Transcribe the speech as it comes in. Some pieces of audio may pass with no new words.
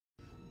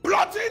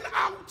blotting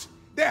out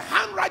the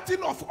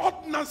handwriting of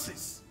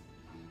ordinances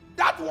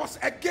that was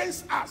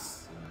against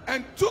us,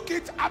 and took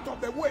it out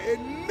of the way,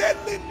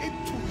 nailing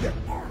it to the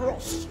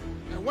cross.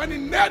 And when he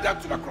nailed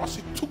them to the cross,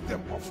 he took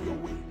them off your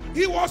way.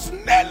 He was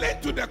nailing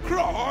to the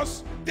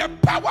cross the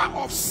power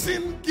of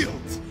sin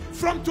guilt.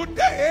 From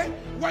today,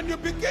 when you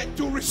begin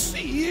to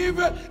receive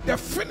the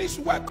finished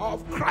work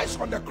of Christ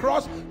on the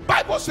cross,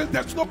 Bible says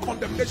there's no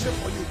condemnation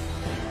for you.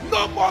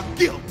 No more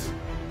guilt.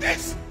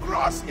 This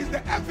cross is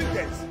the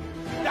evidence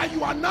that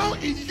you are now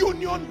in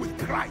union with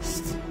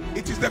Christ.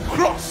 It is the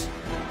cross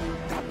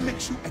that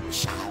makes you a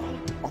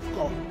child of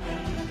God,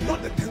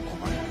 not the 10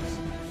 Commandments.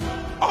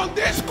 On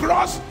this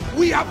cross,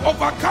 we have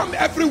overcome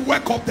every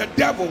work of the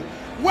devil.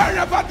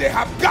 Wherever they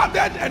have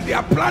gathered and they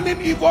are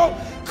planning evil,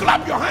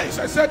 clap your hands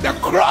and say, the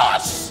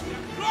cross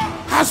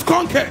has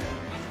conquered.